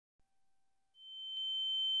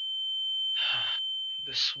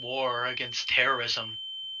This war against terrorism,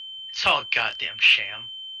 it's all goddamn sham.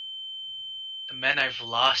 The men I've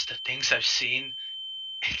lost, the things I've seen,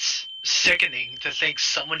 it's sickening to think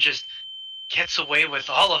someone just gets away with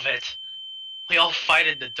all of it. We all fight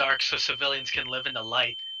in the dark so civilians can live in the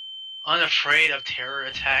light, unafraid of terror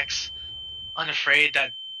attacks, unafraid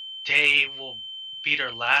that day will be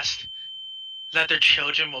their last, that their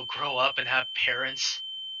children will grow up and have parents.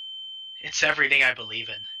 It's everything I believe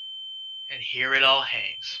in. And here it all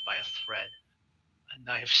hangs by a thread, a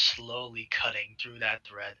knife slowly cutting through that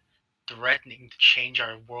thread, threatening to change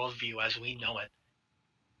our worldview as we know it.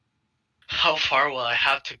 How far will I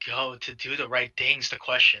have to go to do the right things, the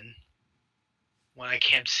question, when I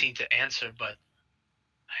can't seem to answer, but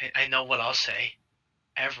I know what I'll say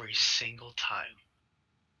every single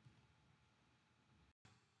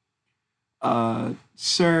time.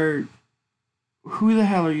 Sir, who the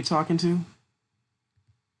hell are you talking to?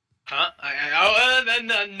 Huh?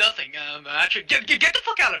 Nothing. Actually, get the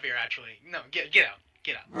fuck out of here. Actually, no, get out,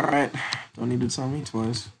 get out. All right, don't need to tell me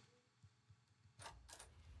twice.